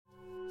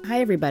Hi,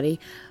 everybody.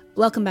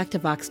 Welcome back to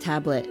Vox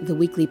Tablet, the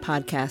weekly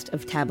podcast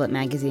of Tablet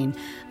Magazine.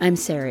 I'm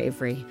Sarah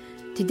Ivry.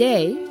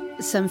 Today,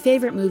 some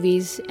favorite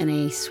movies and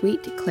a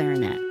sweet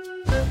clarinet.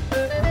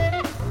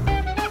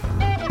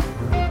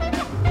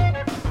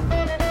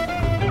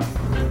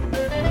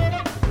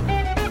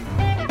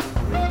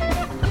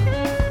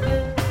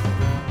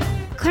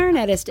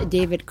 Clarinetist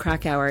David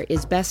Krakauer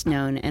is best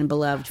known and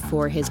beloved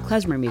for his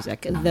klezmer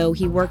music, though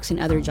he works in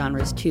other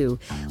genres too,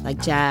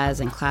 like jazz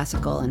and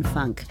classical and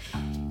funk.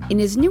 In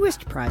his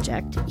newest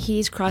project,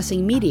 he's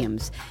crossing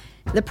mediums.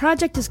 The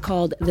project is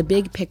called The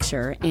Big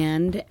Picture,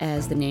 and,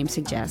 as the name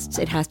suggests,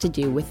 it has to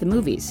do with the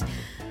movies.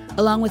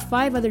 Along with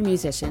 5 other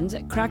musicians,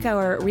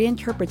 Krakauer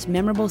reinterprets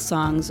memorable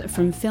songs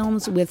from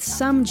films with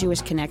some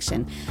Jewish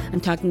connection.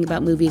 I'm talking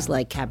about movies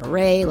like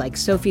Cabaret, like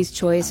Sophie's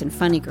Choice, and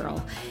Funny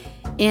Girl.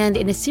 And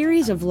in a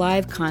series of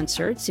live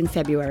concerts in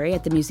February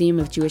at the Museum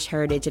of Jewish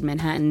Heritage in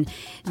Manhattan,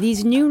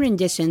 these new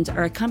renditions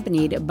are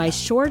accompanied by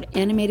short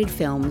animated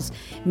films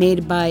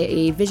made by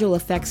a visual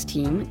effects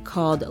team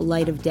called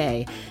Light of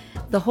Day.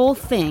 The whole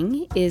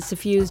thing is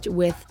suffused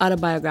with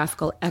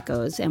autobiographical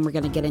echoes, and we're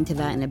going to get into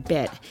that in a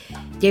bit.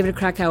 David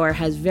Krakauer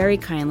has very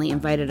kindly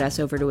invited us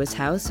over to his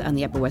house on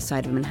the Upper West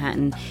Side of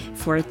Manhattan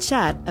for a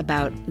chat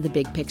about the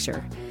big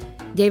picture.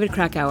 David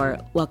Krakauer,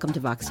 welcome to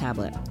Vox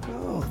Tablet.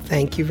 Oh,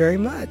 thank you very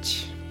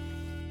much.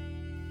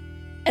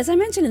 As I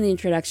mentioned in the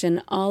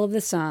introduction, all of the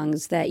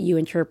songs that you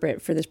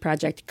interpret for this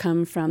project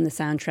come from the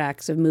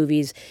soundtracks of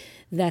movies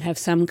that have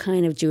some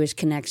kind of Jewish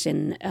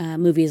connection.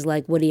 Movies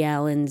like Woody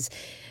Allen's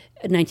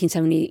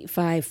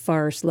 1975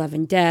 farce Love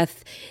and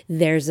Death.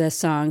 There's a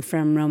song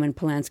from Roman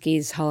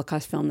Polanski's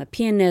Holocaust film The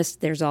Pianist.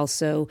 There's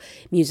also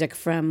music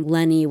from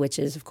Lenny, which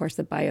is, of course,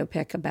 the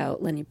biopic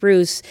about Lenny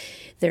Bruce.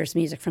 There's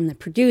music from The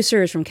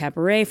Producers, from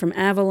Cabaret, from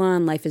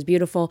Avalon, Life is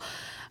Beautiful.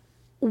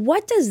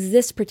 What does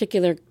this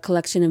particular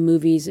collection of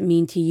movies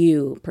mean to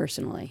you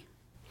personally?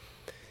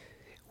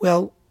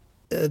 Well,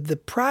 the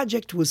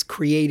project was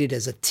created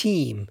as a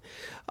team.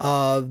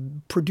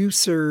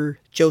 Producer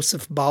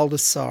Joseph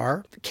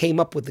Baldassar came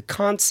up with the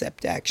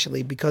concept,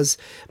 actually, because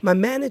my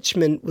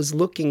management was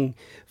looking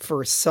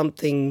for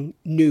something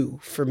new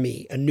for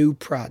me, a new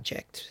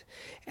project.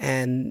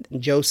 And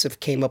Joseph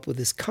came up with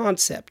this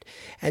concept.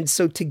 And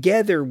so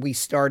together we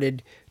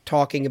started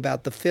talking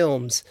about the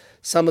films.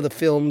 Some of the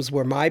films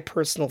were my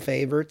personal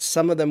favorites.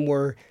 Some of them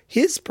were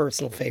his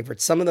personal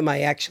favorites. Some of them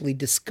I actually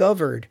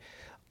discovered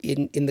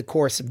in the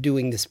course of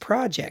doing this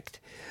project.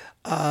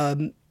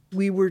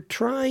 We were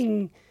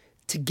trying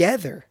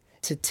together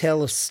to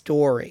tell a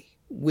story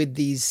with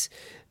these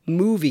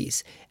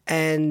movies.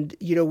 And,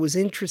 it was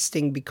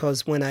interesting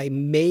because when I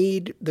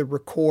made the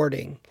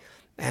recording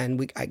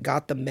and I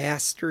got the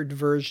mastered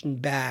version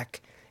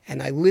back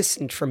and I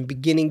listened from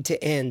beginning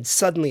to end,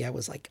 suddenly I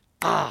was like,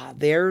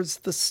 there's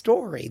the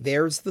story.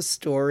 There's the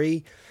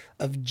story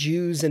of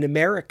Jews in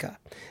America.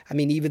 I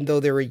mean, even though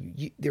there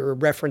are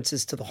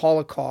references to the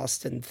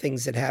Holocaust and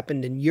things that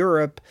happened in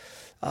Europe,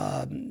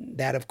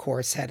 that, of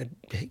course, had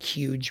a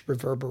huge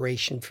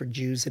reverberation for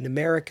Jews in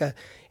America.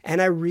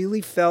 And I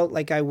really felt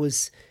like I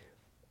was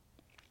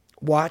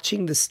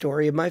watching the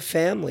story of my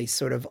family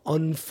sort of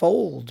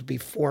unfold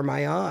before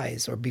my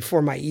eyes or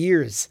before my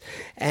ears.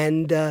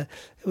 And it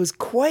was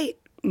quite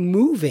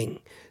moving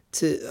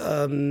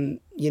to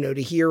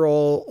to hear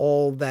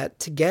all that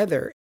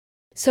together.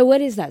 So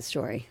what is that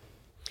story?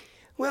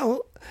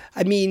 Well,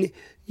 I mean,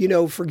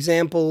 for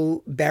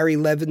example, Barry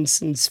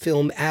Levinson's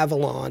film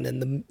Avalon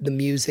and the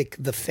music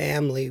The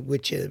Family,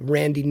 which is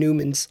Randy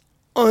Newman's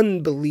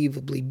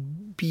unbelievably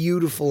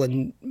beautiful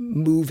and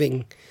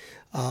moving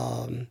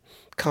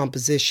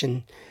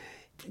composition.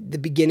 The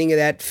beginning of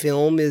that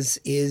film is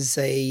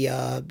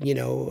a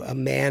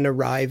man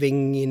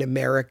arriving in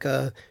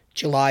America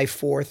July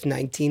 4th,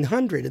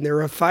 1900, and there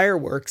are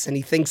fireworks, and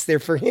he thinks they're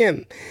for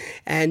him.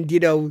 And,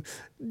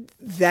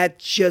 that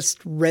just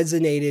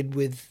resonated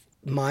with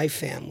my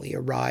family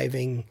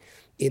arriving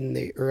in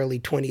the early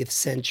 20th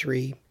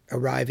century,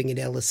 arriving at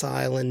Ellis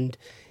Island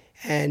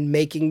and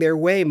making their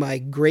way. My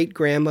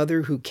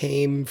great-grandmother, who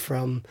came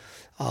from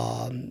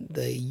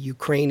the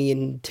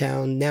Ukrainian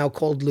town now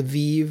called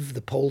Lviv,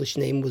 the Polish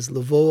name was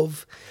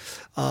Lvov,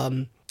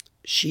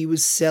 she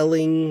was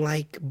selling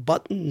like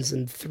buttons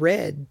and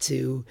thread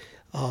to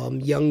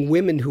young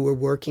women who were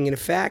working in a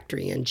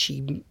factory. And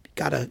she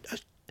got a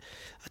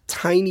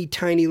tiny,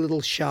 tiny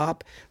little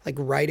shop like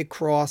right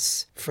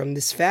across from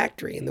this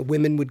factory. And the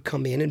women would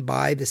come in and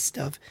buy this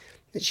stuff.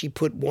 And she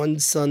put one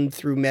son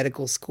through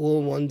medical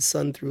school, one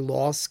son through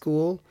law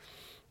school.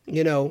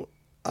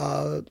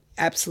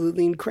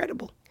 Absolutely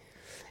incredible.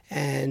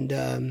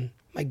 And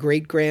my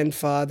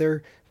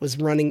great-grandfather was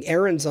running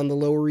errands on the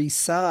Lower East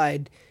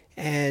Side.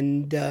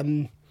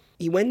 And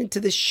he went into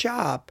this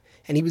shop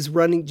and he was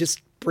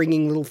just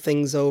bringing little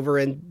things over,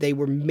 and they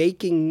were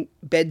making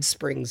bed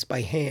springs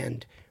by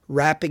hand,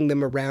 wrapping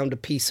them around a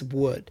piece of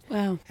wood.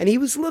 Wow. And he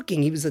was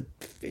looking. He was a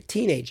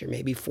teenager,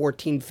 maybe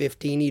 14,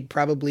 15. He'd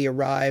probably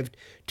arrived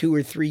 2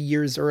 or 3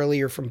 years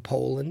earlier from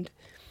Poland.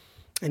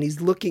 And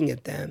he's looking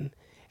at them.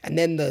 And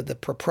then the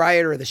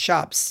proprietor of the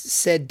shop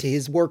said to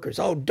his workers,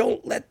 "Oh,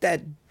 don't let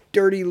that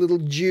dirty little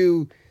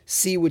Jew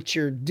see what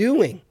you're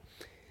doing."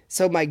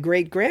 So my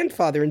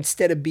great-grandfather,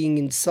 instead of being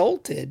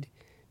insulted,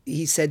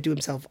 he said to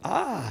himself,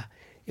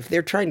 if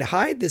they're trying to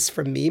hide this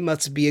from me,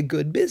 must be a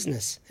good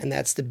business. And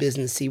that's the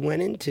business he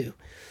went into,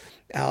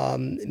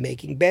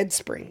 making bed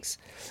springs.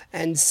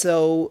 And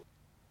so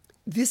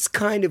this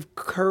kind of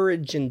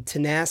courage and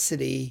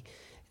tenacity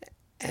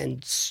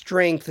and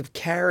strength of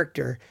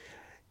character,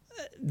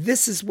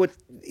 this is what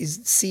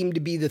seemed to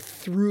be the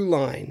through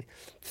line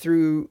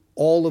through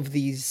all of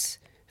these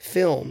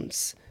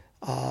films.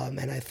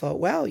 And I thought,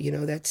 well,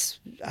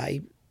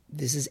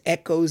 this is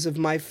echoes of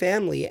my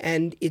family,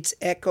 and it's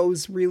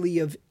echoes really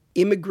of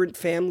immigrant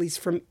families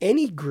from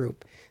any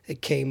group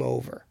that came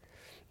over,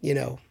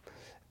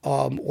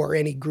 or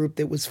any group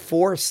that was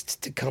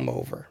forced to come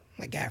over,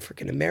 like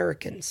African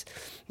Americans.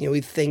 We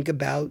think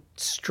about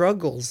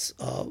struggles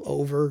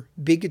over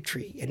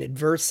bigotry and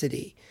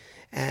adversity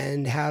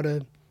and how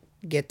to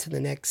get to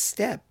the next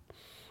step.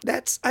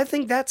 I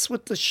think that's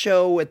what the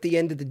show at the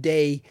end of the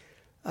day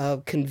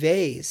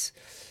conveys.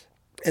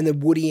 And the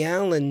Woody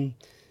Allen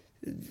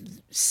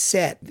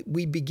set,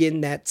 we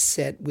begin that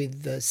set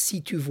with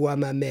Si tu vois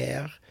ma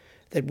mère,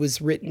 that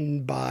was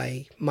written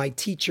by my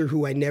teacher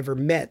who I never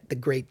met, the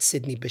great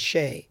Sidney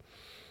Bechet.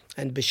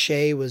 And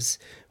Bechet was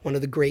one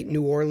of the great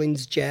New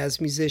Orleans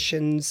jazz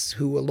musicians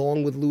who,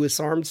 along with Louis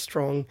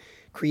Armstrong,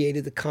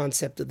 created the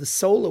concept of the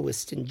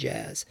soloist in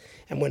jazz.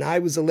 And when I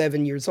was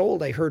 11 years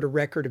old, I heard a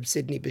record of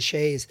Sidney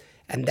Bechet's,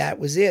 and that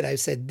was it. I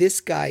said, this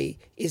guy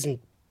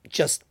isn't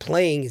just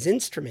playing his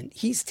instrument,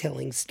 he's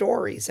telling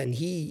stories. And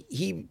he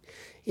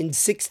in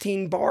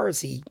 16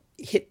 bars, he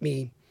hit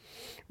me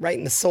right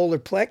in the solar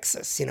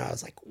plexus. I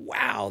was like,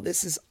 wow,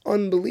 this is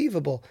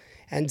unbelievable.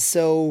 And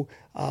so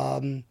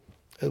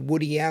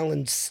Woody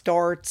Allen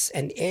starts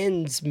and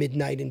ends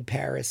Midnight in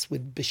Paris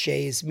with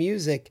Bechet's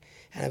music.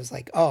 And I was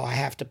like, oh, I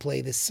have to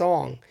play this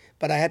song.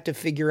 But I had to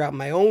figure out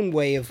my own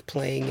way of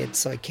playing it,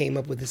 so I came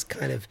up with this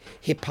kind of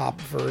hip-hop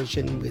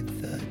version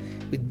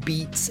with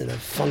beats and a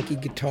funky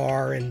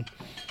guitar, and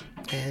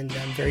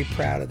I'm very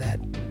proud of that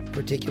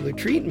particular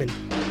treatment.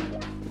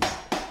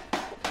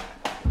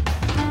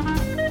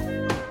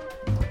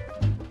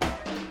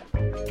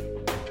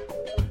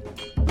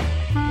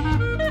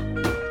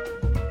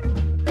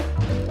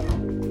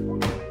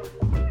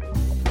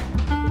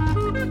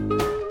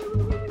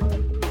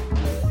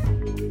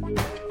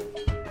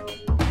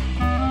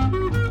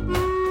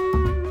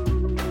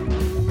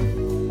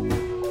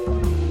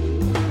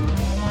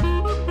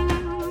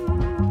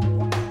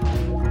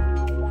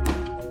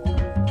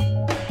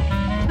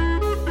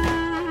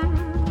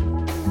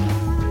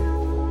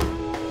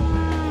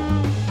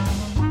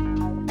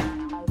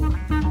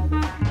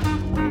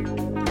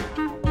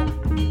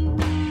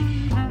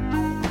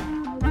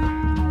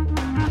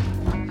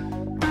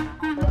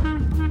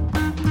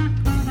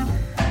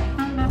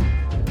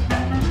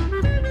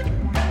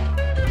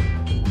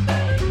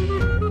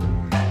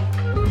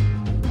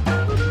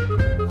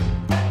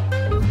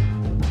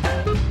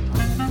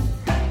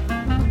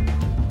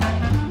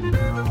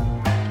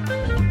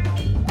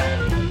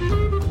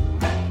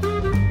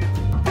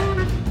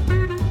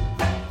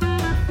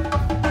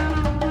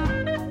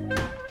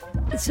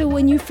 So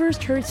when you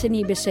first heard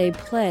Sidney Bechet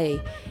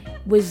play,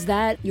 was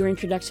that your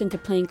introduction to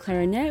playing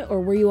clarinet, or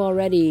were you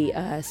already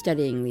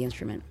studying the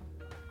instrument?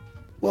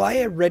 Well, I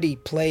had already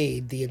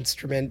played the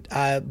instrument,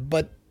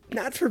 but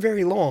not for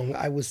very long.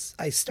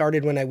 I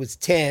started when I was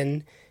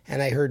 10,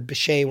 and I heard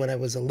Bechet when I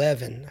was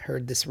 11. I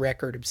heard this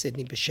record of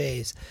Sidney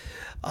Bechet's.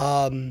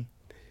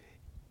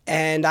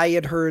 And I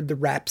had heard the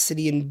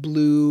Rhapsody in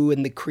Blue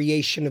and the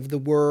Creation of the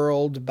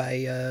World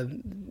by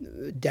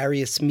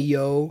Darius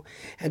Milhaud.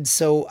 And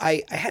so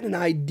I had an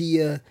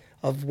idea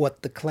of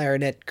what the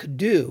clarinet could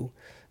do.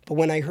 But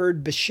when I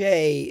heard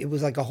Bechet, it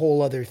was like a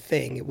whole other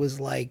thing. It was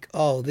like,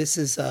 oh, this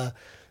is a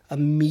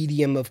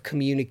medium of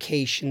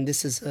communication.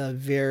 This is a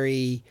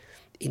very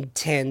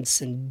intense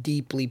and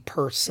deeply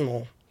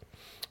personal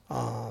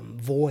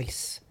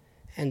voice.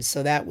 And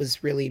so that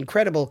was really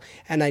incredible.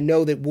 And I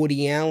know that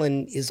Woody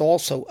Allen is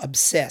also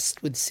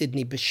obsessed with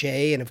Sidney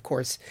Bechet. And of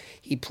course,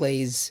 he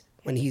plays,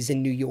 when he's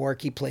in New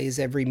York, he plays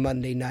every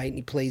Monday night, and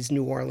he plays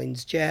New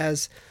Orleans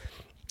jazz.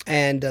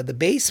 And the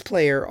bass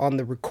player on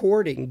the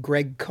recording,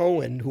 Greg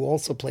Cohen, who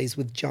also plays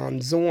with John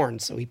Zorn.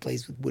 So he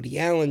plays with Woody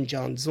Allen,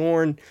 John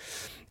Zorn.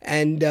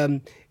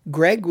 And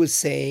Greg was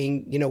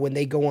saying, when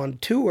they go on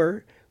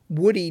tour,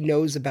 Woody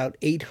knows about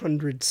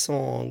 800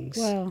 songs.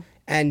 Wow.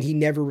 And he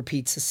never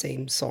repeats the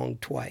same song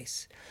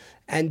twice.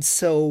 And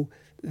so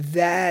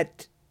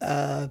that,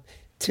 to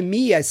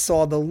me, I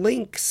saw the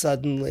link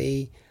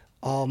suddenly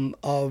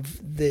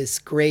of this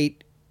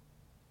great,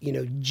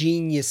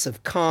 genius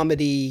of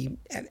comedy,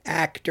 an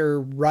actor,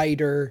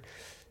 writer,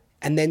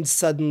 and then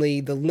suddenly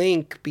the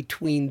link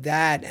between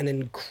that and an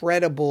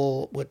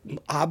incredible, what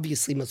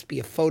obviously must be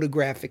a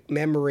photographic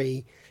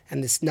memory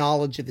and this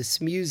knowledge of this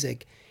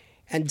music.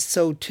 And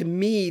so to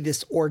me,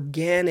 this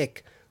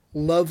organic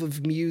love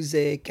of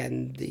music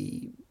and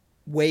the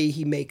way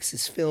he makes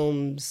his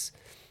films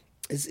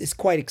is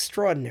quite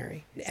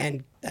extraordinary.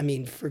 And I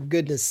mean, for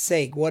goodness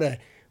sake, what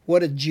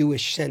a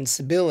Jewish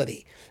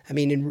sensibility. I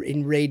mean,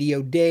 in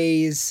Radio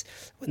Days,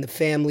 when the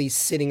family's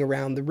sitting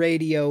around the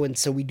radio, and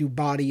so we do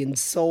Body and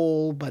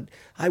Soul, but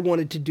I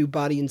wanted to do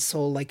Body and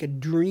Soul like a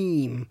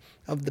dream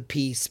of the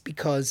piece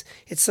because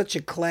it's such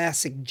a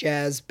classic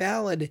jazz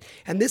ballad.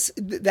 And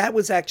that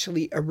was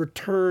actually a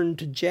return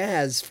to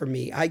jazz for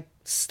me. I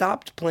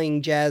stopped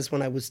playing jazz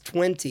when I was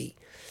 20,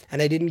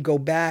 and I didn't go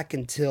back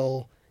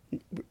until...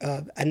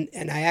 and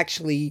I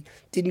actually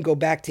didn't go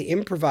back to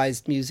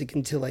improvised music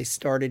until I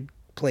started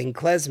playing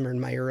klezmer in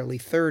my early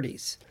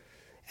 30s.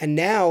 And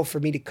now for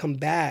me to come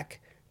back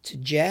to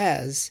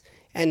jazz,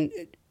 and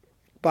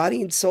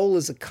Body and Soul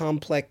is a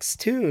complex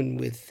tune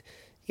with,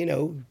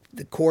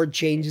 the chord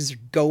changes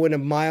going a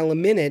mile a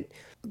minute.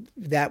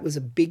 That was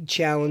a big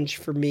challenge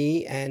for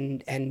me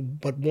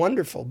but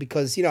wonderful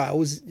because,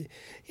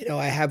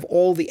 I have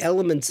all the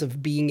elements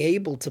of being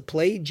able to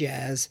play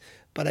jazz,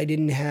 but I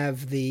didn't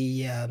have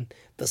the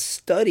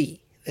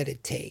study that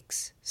it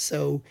takes.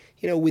 So,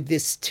 with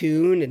this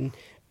tune and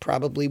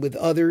probably with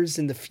others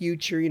in the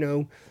future,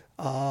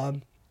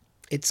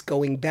 it's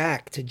going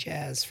back to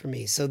jazz for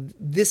me. So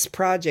this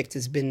project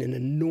has been an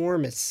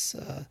enormous,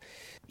 a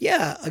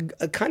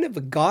kind of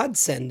a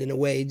godsend in a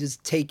way,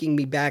 just taking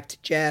me back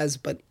to jazz,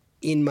 but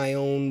in my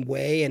own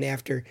way. And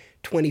after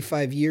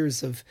 25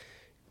 years of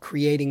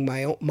creating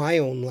my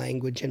own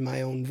language and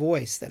my own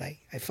voice that I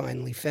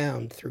finally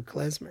found through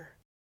klezmer.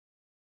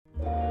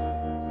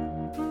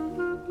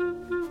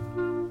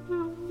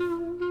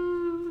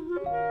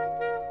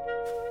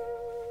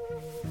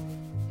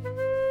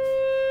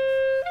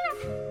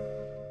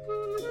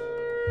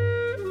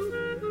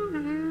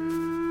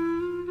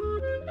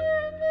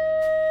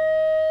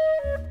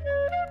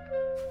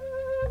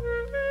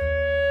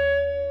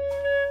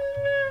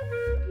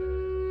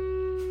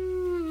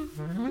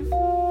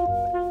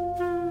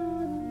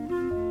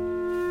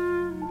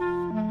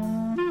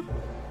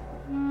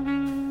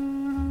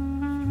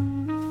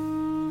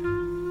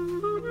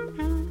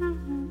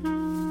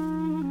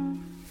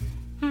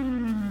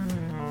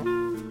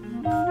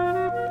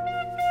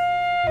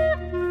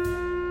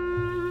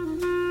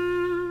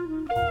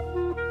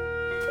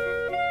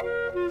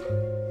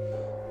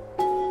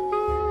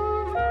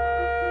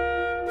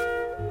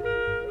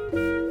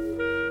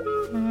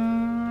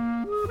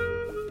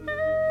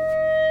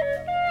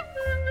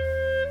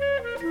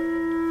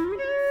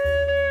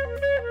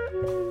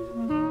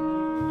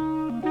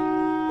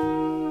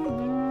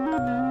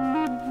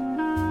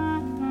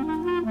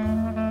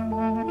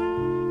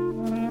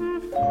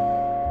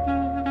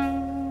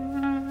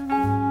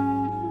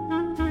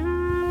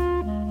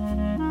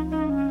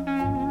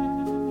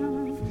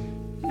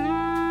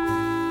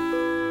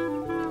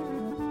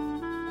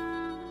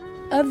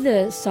 Of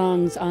the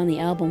songs on the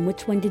album,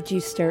 which one did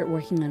you start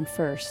working on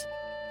first?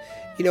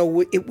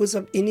 It was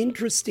an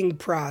interesting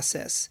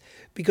process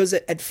because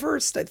at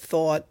first I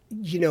thought,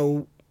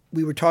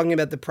 we were talking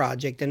about the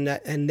project and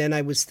then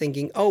I was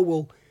thinking,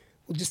 we'll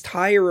just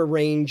hire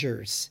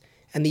arrangers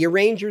and the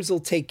arrangers will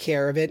take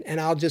care of it and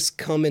I'll just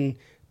come and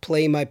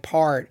play my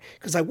part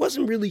because I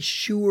wasn't really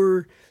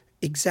sure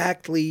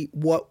exactly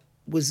what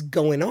was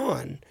going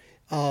on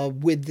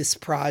with this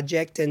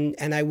project. And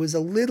I was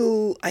I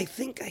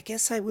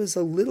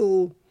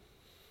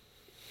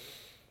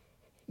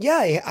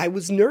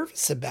was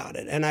nervous about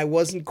it. And I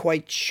wasn't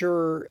quite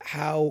sure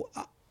how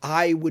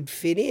I would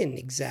fit in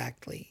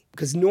exactly.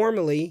 Because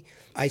normally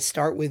I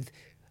start with,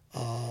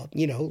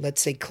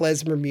 let's say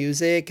klezmer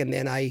music, and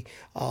then I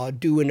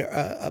do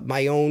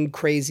my own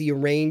crazy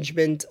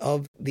arrangement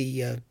of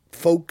the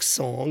folk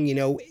song,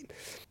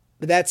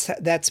 But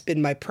that's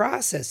been my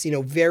process,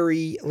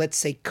 very, let's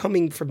say,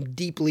 coming from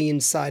deeply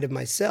inside of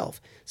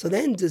myself. So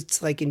then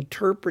just like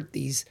interpret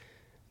these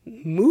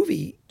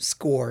movie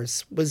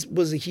scores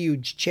was a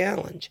huge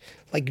challenge.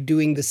 Like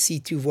doing the Si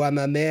Tu Vois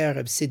Ma Mère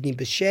of Sidney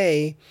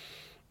Bechet.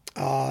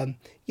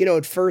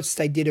 At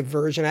first I did a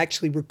version, I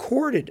actually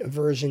recorded a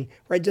version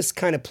where I just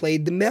kind of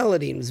played the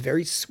melody and it was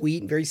very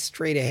sweet and very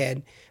straight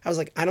ahead. I was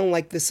like, I don't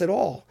like this at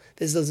all.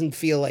 This doesn't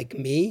feel like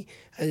me.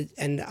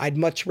 And I'd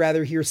much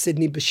rather hear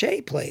Sidney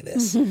Bechet play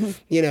this,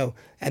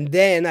 And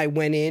then I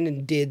went in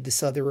and did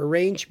this other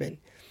arrangement.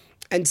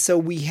 And so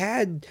we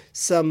had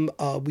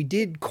we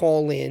did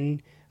call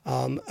in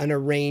an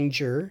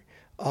arranger,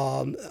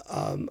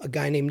 a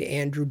guy named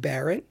Andrew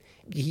Barrett.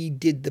 He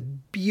did the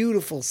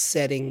beautiful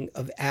setting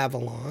of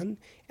Avalon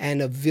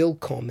and of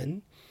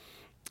Willkommen.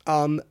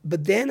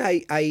 But then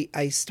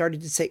I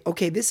started to say,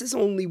 okay, this is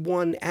only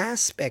one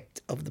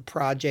aspect of the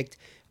project.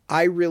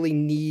 I really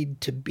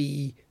need to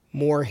be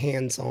more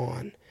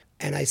hands-on.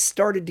 And I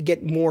started to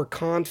get more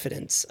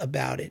confidence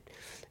about it.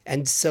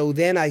 And so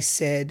then I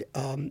said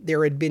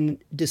there had been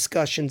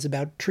discussions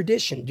about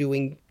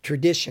doing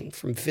tradition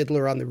from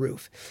Fiddler on the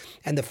Roof.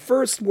 And the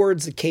first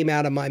words that came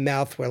out of my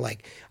mouth were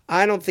like,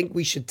 I don't think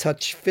we should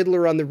touch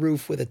Fiddler on the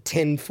Roof with a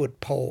 10-foot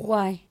pole.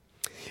 Why?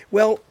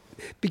 Well,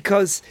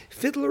 because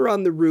Fiddler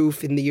on the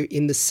Roof in the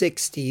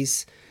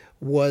 60s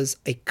was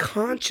a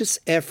conscious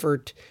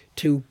effort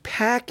to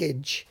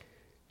package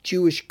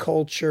Jewish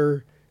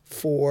culture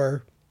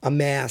for a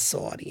mass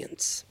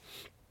audience.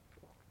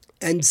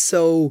 And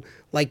so,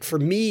 like for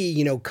me,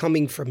 you know,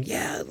 coming from,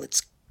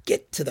 let's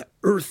get to the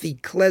earthy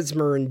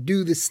klezmer and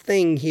do this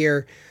thing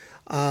here.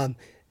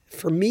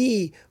 For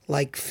me,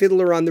 like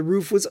Fiddler on the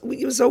Roof was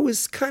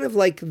always kind of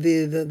like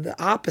the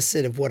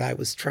opposite of what I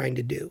was trying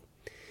to do.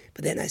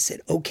 But then I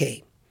said,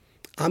 okay,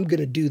 I'm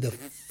going to do the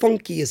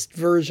funkiest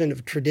version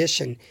of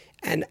tradition.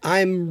 And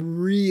I'm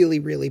really,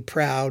 really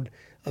proud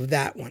of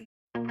that one.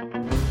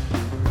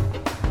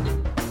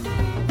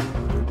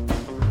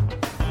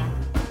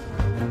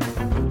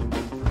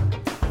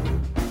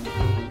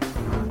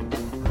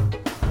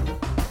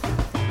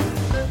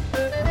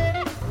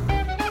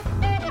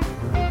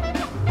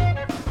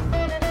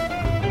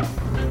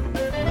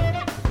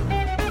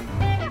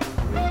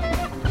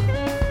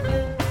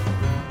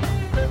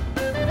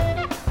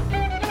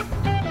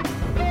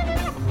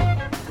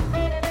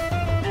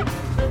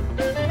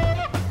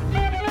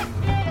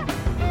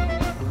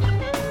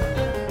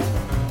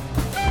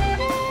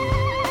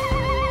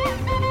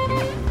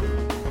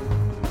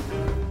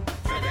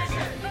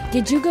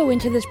 Did you go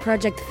into this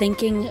project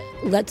thinking,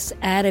 let's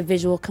add a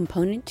visual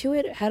component to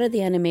it? How did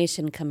the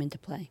animation come into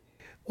play?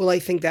 Well, I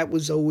think that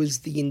was always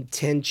the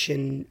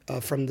intention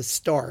from the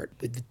start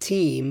with the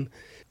team.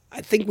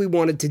 I think we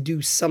wanted to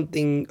do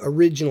something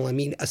original. I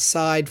mean,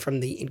 aside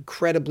from the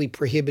incredibly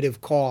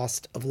prohibitive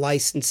cost of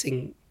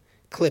licensing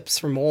clips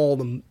from all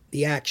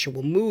the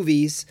actual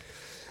movies,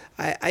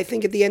 I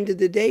think at the end of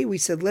the day, we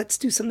said, let's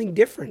do something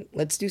different.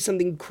 Let's do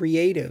something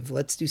creative.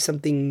 Let's do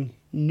something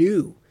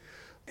new.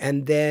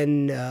 And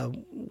then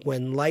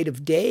when Light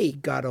of Day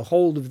got a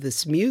hold of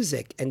this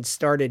music and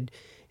started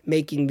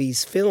making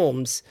these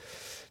films,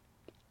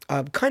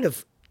 kind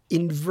of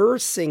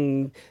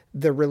inversing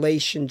the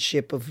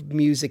relationship of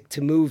music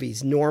to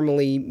movies.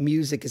 Normally,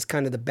 music is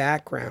kind of the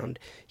background.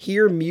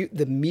 Here,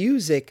 the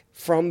music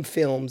from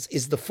films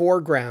is the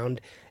foreground,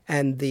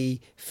 and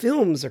the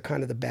films are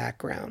kind of the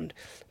background.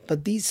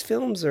 But these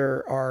films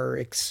are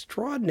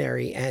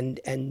extraordinary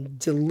and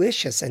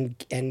delicious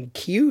and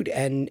cute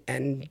and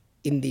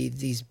in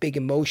these big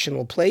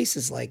emotional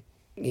places, like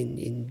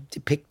in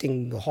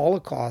depicting the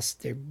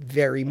Holocaust, they're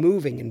very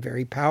moving and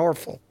very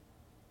powerful.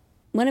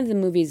 One of the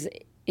movies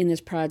in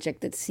this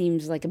project that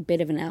seems like a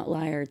bit of an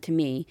outlier to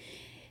me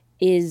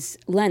is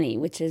Lenny,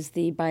 which is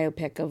the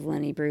biopic of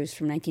Lenny Bruce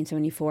from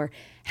 1974.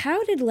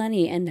 How did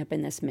Lenny end up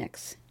in this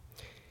mix?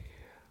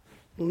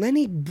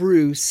 Lenny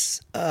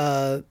Bruce,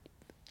 if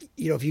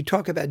you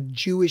talk about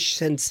Jewish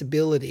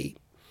sensibility,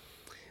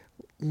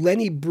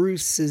 Lenny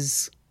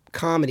Bruce's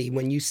comedy,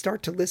 when you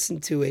start to listen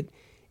to it,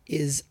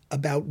 is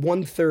about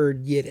 1/3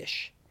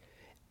 Yiddish.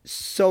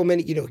 So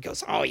many, it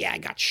goes, oh yeah, I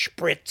got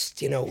spritzed.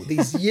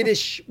 These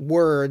Yiddish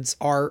words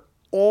are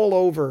all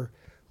over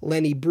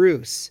Lenny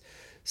Bruce.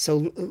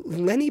 So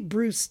Lenny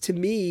Bruce, to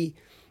me,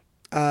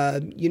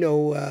 I've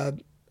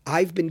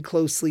been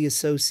closely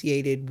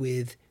associated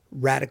with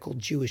radical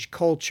Jewish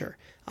culture.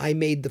 I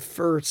made the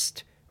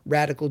first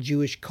radical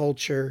Jewish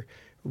culture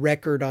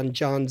record on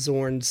John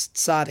Zorn's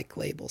Tzaddik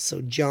label.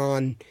 So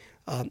John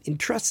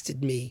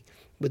entrusted me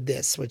with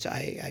this, which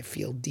I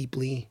feel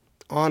deeply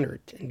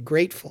honored and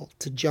grateful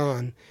to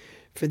John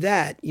for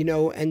that,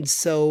 and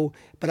so,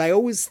 but I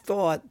always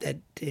thought that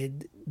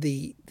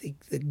the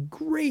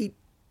great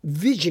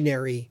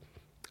visionary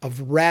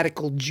of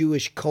radical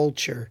Jewish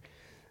culture,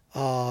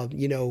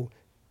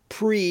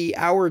 pre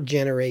our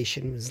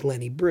generation was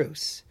Lenny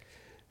Bruce.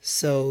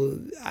 So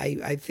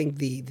I think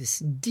this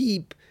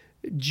deep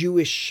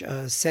Jewish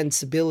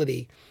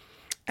sensibility.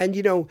 And,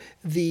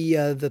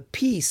 the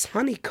piece,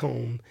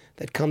 Honeycomb,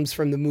 that comes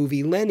from the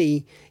movie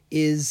Lenny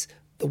is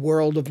the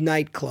world of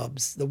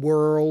nightclubs, the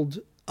world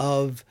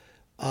of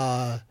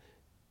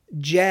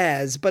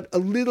jazz, but a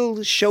little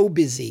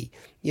showbizy,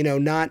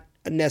 not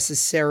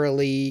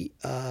necessarily,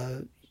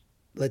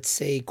 let's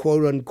say,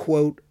 quote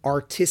unquote,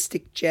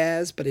 artistic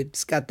jazz, but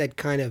it's got that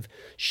kind of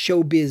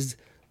showbiz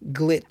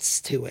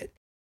glitz to it.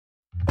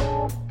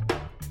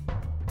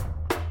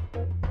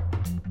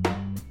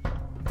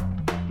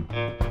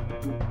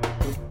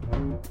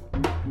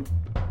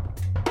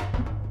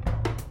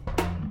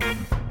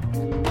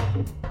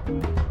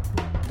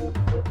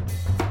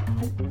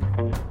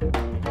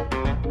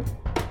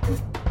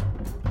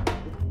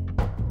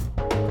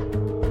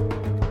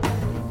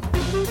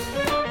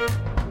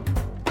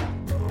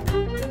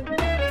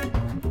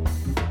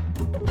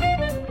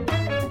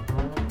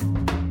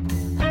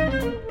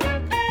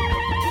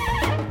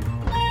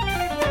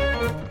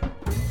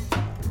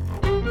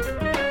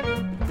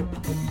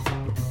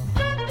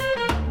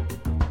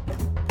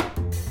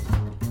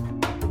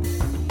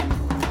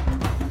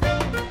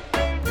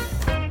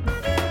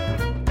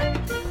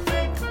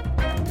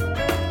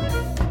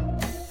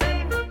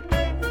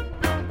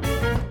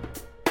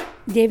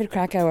 David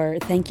Krakauer,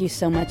 thank you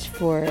so much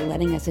for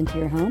letting us into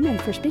your home and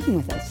for speaking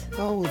with us.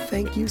 Oh,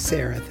 thank you,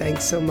 Sarah.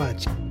 Thanks so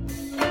much.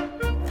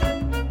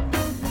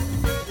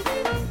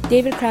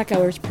 David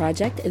Krakauer's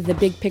project, The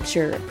Big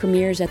Picture,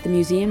 premieres at the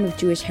Museum of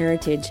Jewish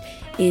Heritage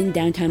in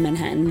downtown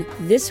Manhattan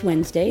this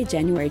Wednesday,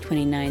 January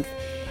 29th.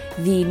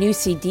 The new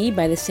CD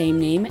by the same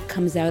name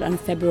comes out on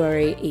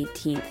February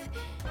 18th.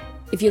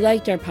 If you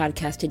liked our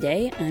podcast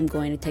today, I'm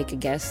going to take a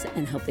guess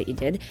and hope that you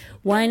did.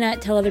 Why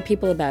not tell other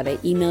people about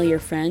it? Email your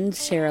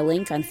friends, share a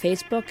link on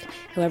Facebook,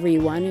 however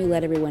you want to,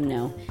 let everyone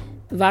know.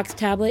 Vox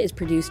Tablet is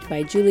produced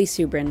by Julie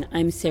Subrin.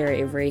 I'm Sarah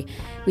Ivry.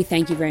 We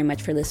thank you very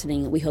much for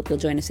listening. We hope you'll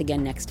join us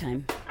again next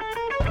time.